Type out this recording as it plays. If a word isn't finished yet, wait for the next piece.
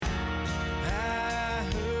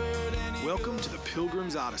Welcome to the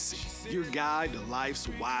Pilgrim's Odyssey, your guide to life's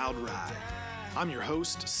wild ride. I'm your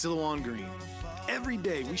host, Silouan Green. Every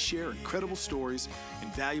day we share incredible stories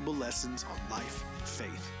and valuable lessons on life and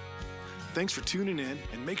faith. Thanks for tuning in,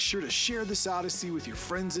 and make sure to share this Odyssey with your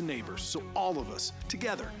friends and neighbors so all of us,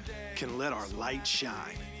 together, can let our light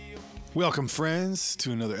shine. Welcome, friends,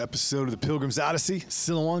 to another episode of the Pilgrim's Odyssey.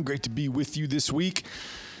 Silouan, great to be with you this week.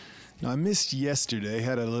 Now, I missed yesterday,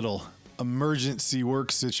 had a little emergency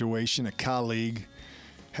work situation. A colleague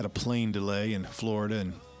had a plane delay in Florida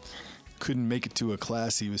and couldn't make it to a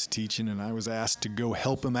class he was teaching, and I was asked to go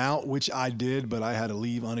help him out, which I did, but I had to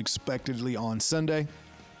leave unexpectedly on Sunday.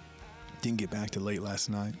 Didn't get back till late last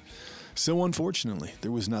night. So unfortunately,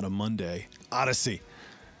 there was not a Monday Odyssey,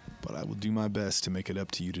 but I will do my best to make it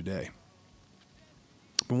up to you today.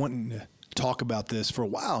 I've been wanting to talk about this for a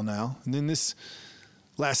while now, and then this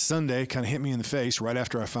last Sunday kind of hit me in the face right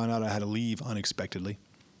after I found out I had to leave unexpectedly.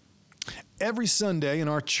 Every Sunday in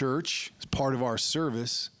our church, as part of our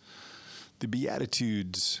service, the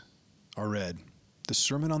Beatitudes are read. The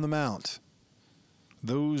Sermon on the Mount.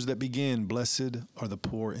 Those that begin, blessed are the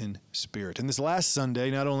poor in spirit. And this last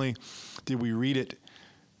Sunday, not only did we read it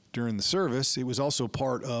during the service, it was also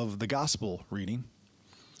part of the gospel reading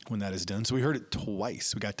when that is done. So we heard it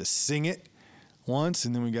twice. We got to sing it once,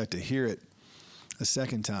 and then we got to hear it a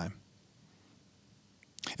second time.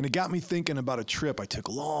 And it got me thinking about a trip I took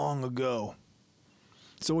long ago.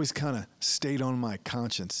 It's always kind of stayed on my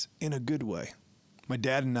conscience in a good way. My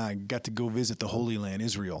dad and I got to go visit the Holy Land,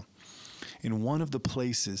 Israel. In one of the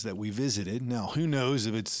places that we visited, now who knows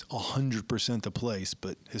if it's 100% the place,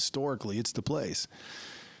 but historically it's the place.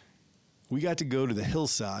 We got to go to the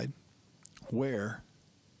hillside where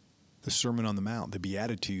the Sermon on the Mount, the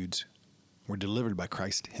Beatitudes, were delivered by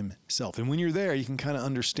Christ himself. And when you're there, you can kind of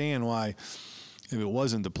understand why, if it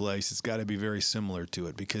wasn't the place, it's got to be very similar to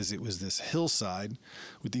it, because it was this hillside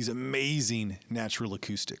with these amazing natural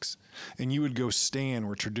acoustics. And you would go stand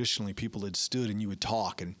where traditionally people had stood, and you would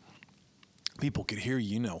talk, and people could hear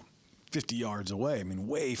you, 50 yards away. I mean,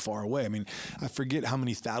 way far away. I mean, I forget how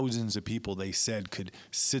many thousands of people they said could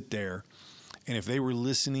sit there, and if they were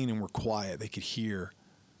listening and were quiet, they could hear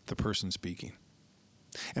the person speaking.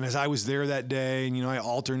 And as I was there that day, and I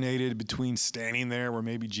alternated between standing there where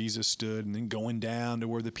maybe Jesus stood and then going down to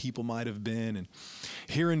where the people might have been and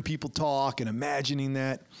hearing people talk and imagining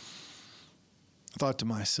that, I thought to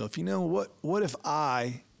myself, what if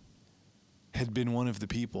I had been one of the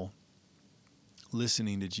people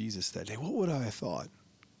listening to Jesus that day? What would I have thought?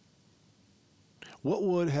 What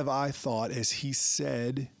would have I thought as he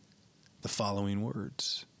said the following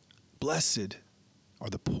words? Blessed are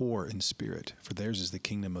the poor in spirit, for theirs is the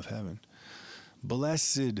kingdom of heaven.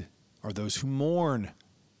 Blessed are those who mourn,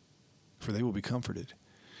 for they will be comforted.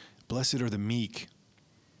 Blessed are the meek,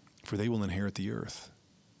 for they will inherit the earth.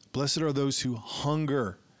 Blessed are those who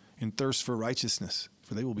hunger and thirst for righteousness,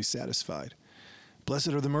 for they will be satisfied. Blessed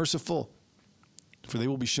are the merciful, for they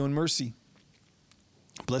will be shown mercy.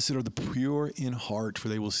 Blessed are the pure in heart, for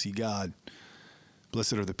they will see God.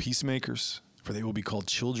 Blessed are the peacemakers, for they will be called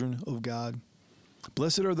children of God.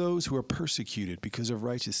 Blessed are those who are persecuted because of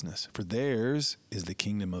righteousness, for theirs is the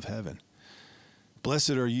kingdom of heaven.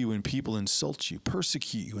 Blessed are you when people insult you,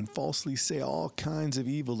 persecute you, and falsely say all kinds of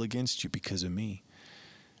evil against you because of me.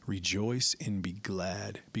 Rejoice and be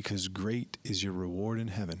glad, because great is your reward in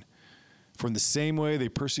heaven. For in the same way they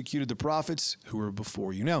persecuted the prophets who were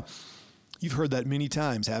before you. Now, you've heard that many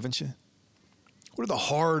times, haven't you? What are the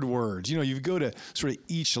hard words? You go to sort of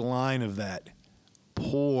each line of that.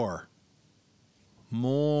 Poor,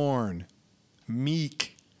 mourn,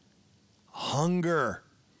 meek, hunger,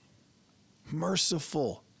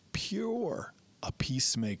 merciful, pure, a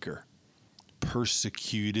peacemaker,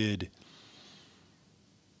 persecuted.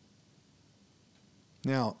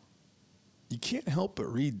 Now, you can't help but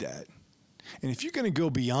read that. And if you're going to go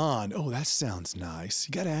beyond, that sounds nice,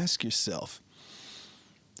 you got to ask yourself,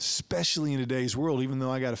 especially in today's world, even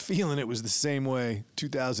though I got a feeling it was the same way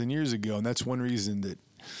 2,000 years ago, and that's one reason that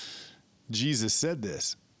Jesus said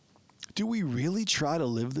this. Do we really try to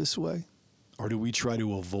live this way, or do we try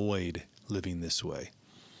to avoid living this way?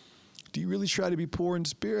 Do you really try to be poor in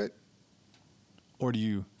spirit, or do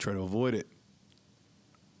you try to avoid it?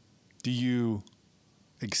 Do you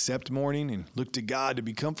accept mourning and look to God to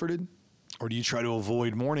be comforted, or do you try to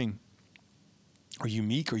avoid mourning? Are you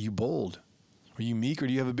meek or are you bold? Are you meek or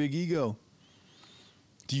do you have a big ego?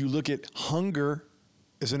 Do you look at hunger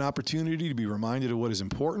as an opportunity to be reminded of what is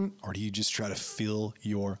important, or do you just try to fill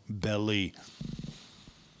your belly?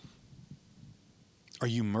 Are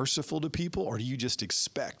you merciful to people, or do you just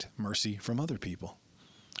expect mercy from other people?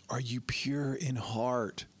 Are you pure in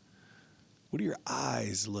heart? What do your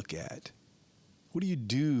eyes look at? What do you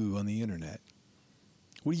do on the internet?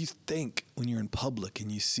 What do you think when you're in public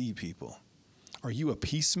and you see people? Are you a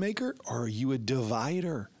peacemaker or are you a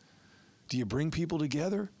divider? Do you bring people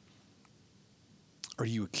together? Or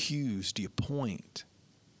do you accuse? Do you point?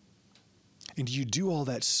 And do you do all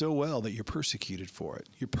that so well that you're persecuted for it?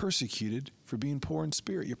 You're persecuted for being poor in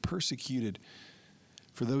spirit. You're persecuted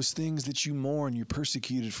for those things that you mourn. You're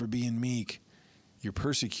persecuted for being meek. You're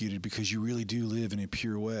persecuted because you really do live in a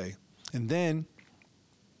pure way. And then,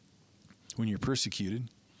 when you're persecuted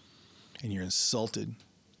and you're insulted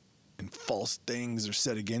and false things are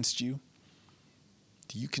said against you,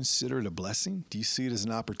 do you consider it a blessing? Do you see it as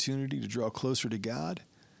an opportunity to draw closer to God?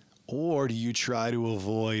 Or do you try to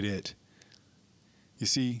avoid it? You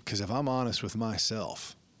see, because if I'm honest with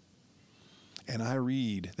myself and I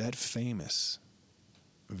read that famous,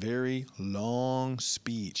 very long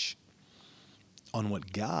speech on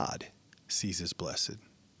what God sees as blessed,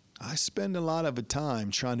 I spend a lot of the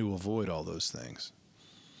time trying to avoid all those things.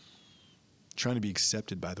 Trying to be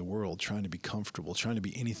accepted by the world, trying to be comfortable, trying to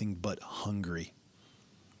be anything but hungry.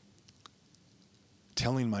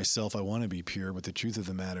 Telling myself I want to be pure, but the truth of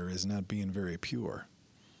the matter is not being very pure.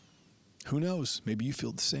 Who knows? Maybe you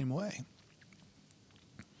feel the same way.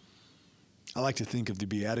 I like to think of the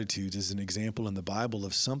Beatitudes as an example in the Bible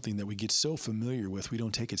of something that we get so familiar with, we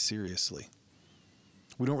don't take it seriously.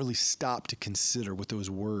 We don't really stop to consider what those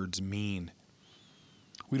words mean.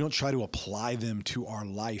 We don't try to apply them to our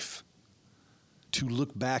life, to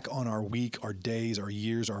look back on our week, our days, our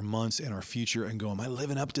years, our months, and our future and go, am I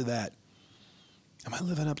living up to that? Am I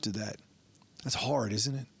living up to that? That's hard,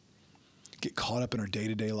 isn't it? Get caught up in our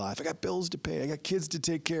day-to-day life. I got bills to pay. I got kids to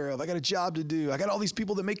take care of. I got a job to do. I got all these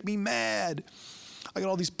people that make me mad. I got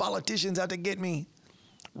all these politicians out to get me.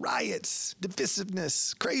 Riots,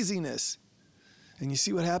 divisiveness, craziness. And you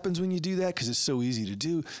see what happens when you do that? Because it's so easy to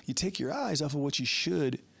do. You take your eyes off of what you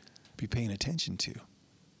should be paying attention to.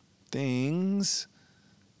 Things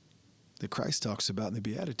that Christ talks about in the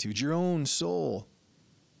Beatitudes. Your own soul.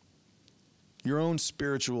 Your own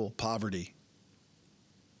spiritual poverty.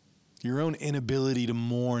 Your own inability to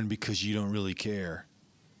mourn because you don't really care.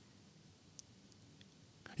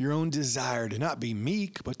 Your own desire to not be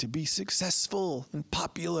meek, but to be successful and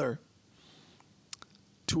popular.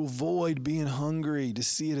 To avoid being hungry, to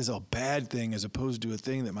see it as a bad thing as opposed to a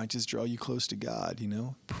thing that might just draw you close to God, you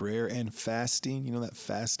know? Prayer and fasting, you know that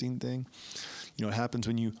fasting thing? You know what happens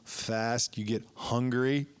when you fast? You get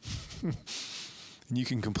hungry. And you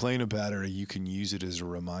can complain about it, or you can use it as a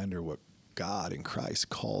reminder what God in Christ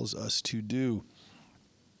calls us to do.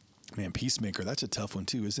 Man, peacemaker, that's a tough one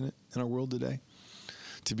too, isn't it, in our world today?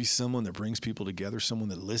 To be someone that brings people together, someone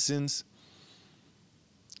that listens,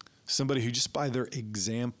 somebody who just by their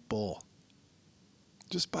example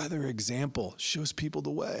shows people the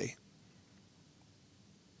way.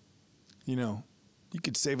 You know, you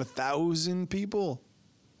could save 1,000 people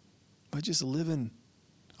by just living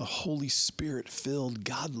a Holy Spirit-filled,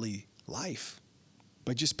 godly life.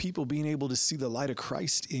 By just people being able to see the light of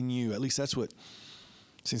Christ in you. At least that's what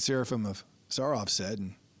St. Seraphim of Sarov said,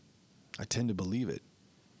 and I tend to believe it.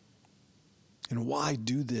 And why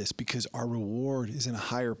do this? Because our reward is in a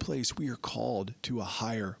higher place. We are called to a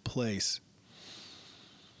higher place.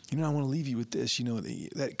 You know, I want to leave you with this. You know,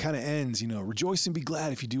 that kind of ends, you know, rejoice and be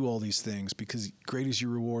glad if you do all these things, because great is your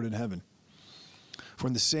reward in heaven. For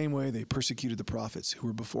in the same way they persecuted the prophets who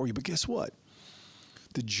were before you. But guess what?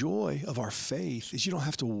 The joy of our faith is you don't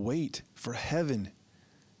have to wait for heaven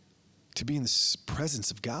to be in the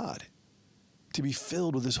presence of God, to be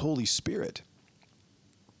filled with His Holy Spirit.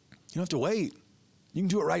 You don't have to wait. You can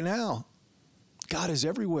do it right now. God is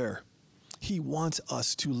everywhere. He wants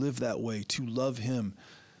us to live that way, to love Him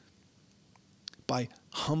by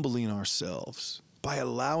humbling ourselves, by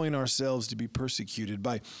allowing ourselves to be persecuted,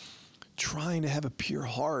 by trying to have a pure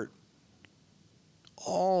heart.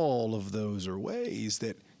 All of those are ways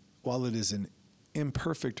that, while it is an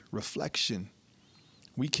imperfect reflection,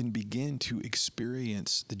 we can begin to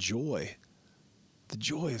experience the joy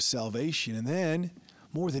of salvation. And then,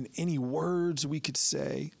 more than any words we could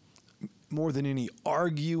say, more than any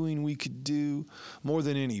arguing we could do, more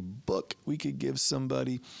than any book we could give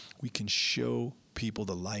somebody, we can show people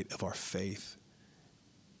the light of our faith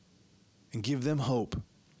and give them hope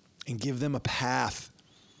and give them a path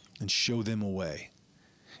and show them a way.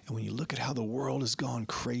 And when you look at how the world has gone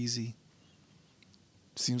crazy,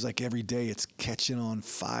 seems like every day it's catching on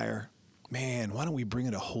fire. Man, why don't we bring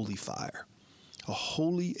it a holy fire, a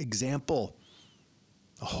holy example,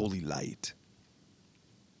 a holy light?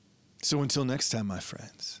 So until next time, my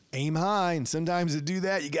friends, aim high. And sometimes to do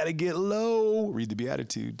that, you got to get low. Read the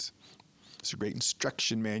Beatitudes. It's a great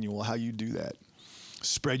instruction manual how you do that.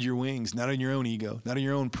 Spread your wings, not on your own ego, not on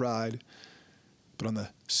your own pride, but on the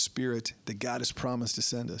Spirit that God has promised to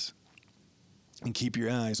send us. And keep your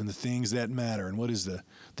eyes on the things that matter. And what is the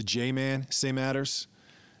J-man say matters?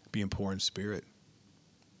 Being poor in spirit,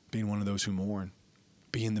 being one of those who mourn,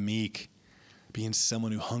 being the meek, being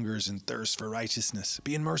someone who hungers and thirsts for righteousness,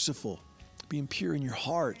 being merciful, being pure in your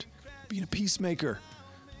heart, being a peacemaker,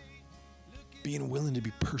 being willing to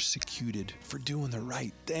be persecuted for doing the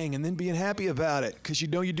right thing, and then being happy about it because you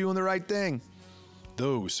know you're doing the right thing.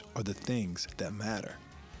 Those are the things that matter.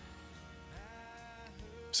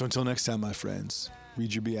 So until next time, my friends,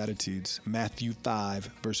 read your Beatitudes, Matthew 5,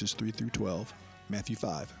 verses 3 through 12. Matthew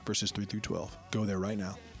 5, verses 3 through 12. Go there right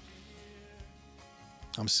now.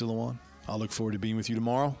 I'm Silouan. I'll look forward to being with you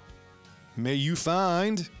tomorrow. May you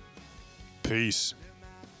find peace.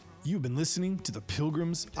 You've been listening to The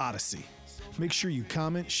Pilgrim's Odyssey. Make sure you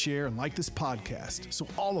comment, share, and like this podcast so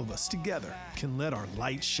all of us together can let our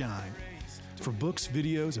light shine. For books,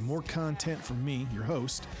 videos, and more content from me, your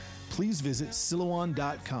host, please visit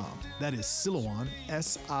Silouan.com. That is Silouan,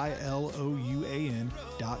 Silouan.com.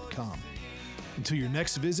 Until your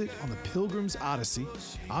next visit on The Pilgrim's Odyssey,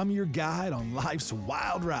 I'm your guide on life's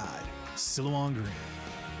wild ride, Silouan Green.